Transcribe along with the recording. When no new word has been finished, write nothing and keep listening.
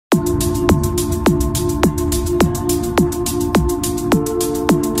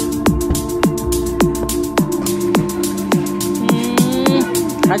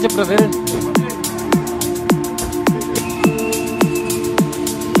చెప్పు brother.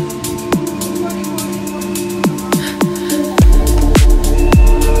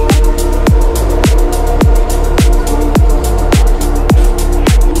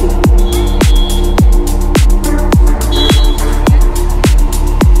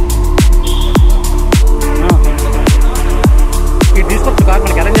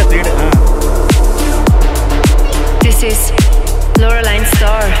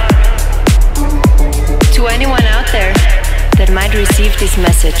 This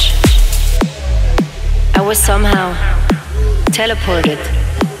message. I was somehow teleported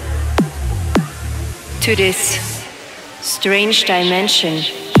to this strange dimension.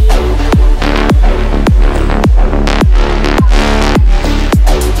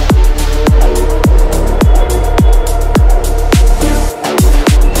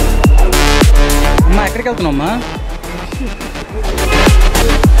 అమ్మా ఎక్కడికి వెళ్తున్నావు అమ్మా?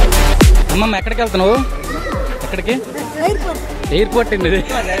 అమ్మమ్మ ఎక్కడికి వెళ్తున్నావు? ఎక్కడికి? ఎయిర్పోర్ట్ అండి ఇది.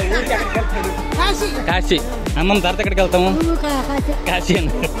 కాశీ. అమ్మమ్మ తర్వాత ఎక్కడికి వెళ్తాము? కాశీ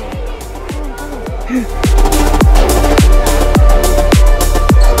అండి.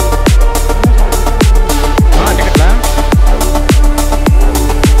 టికెట్లా?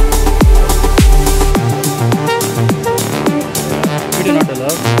 హోటల్లో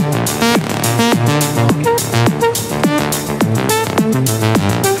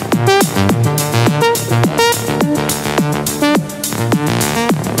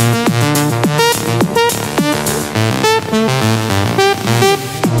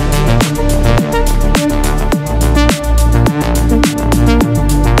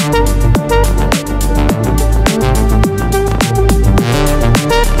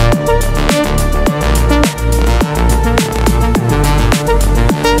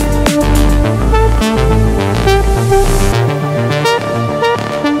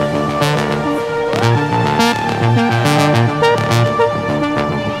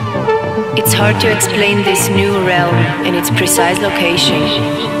It's hard to explain this new realm and its precise location,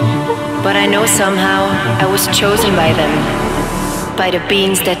 but I know somehow I was chosen by them, by the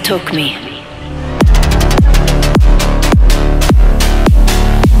beings that took me.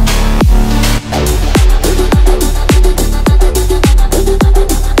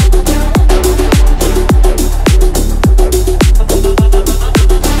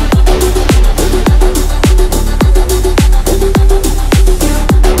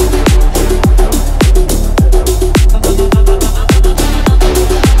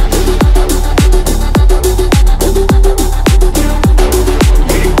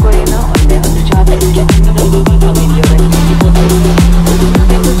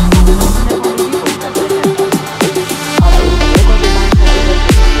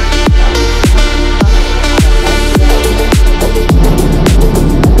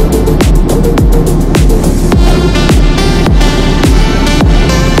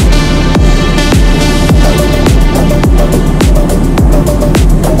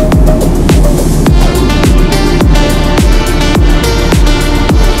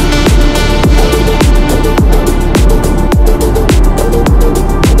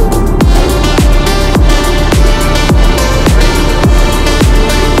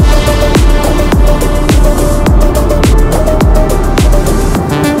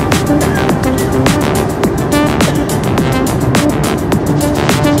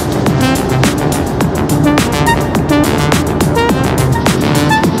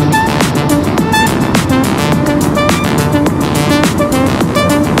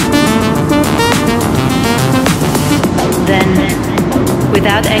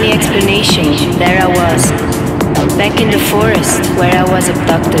 Without any explanation, there I was, back in the forest where I was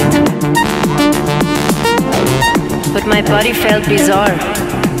abducted. But my body felt bizarre.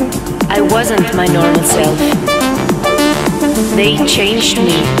 I wasn't my normal self. They changed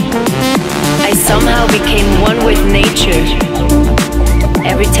me. I somehow became one with nature.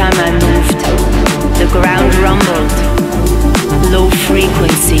 Every time I moved, the ground rumbled, low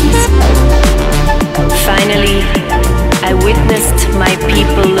frequencies. Finally, I witnessed my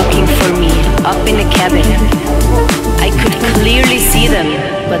people looking for me up in the cabin. I could clearly see them,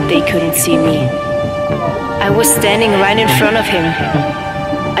 but they couldn't see me. I was standing right in front of him.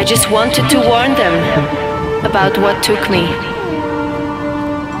 I just wanted to warn them about what took me.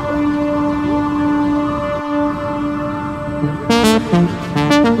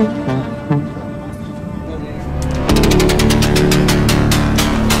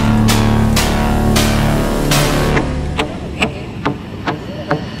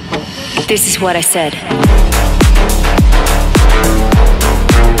 This is what I said.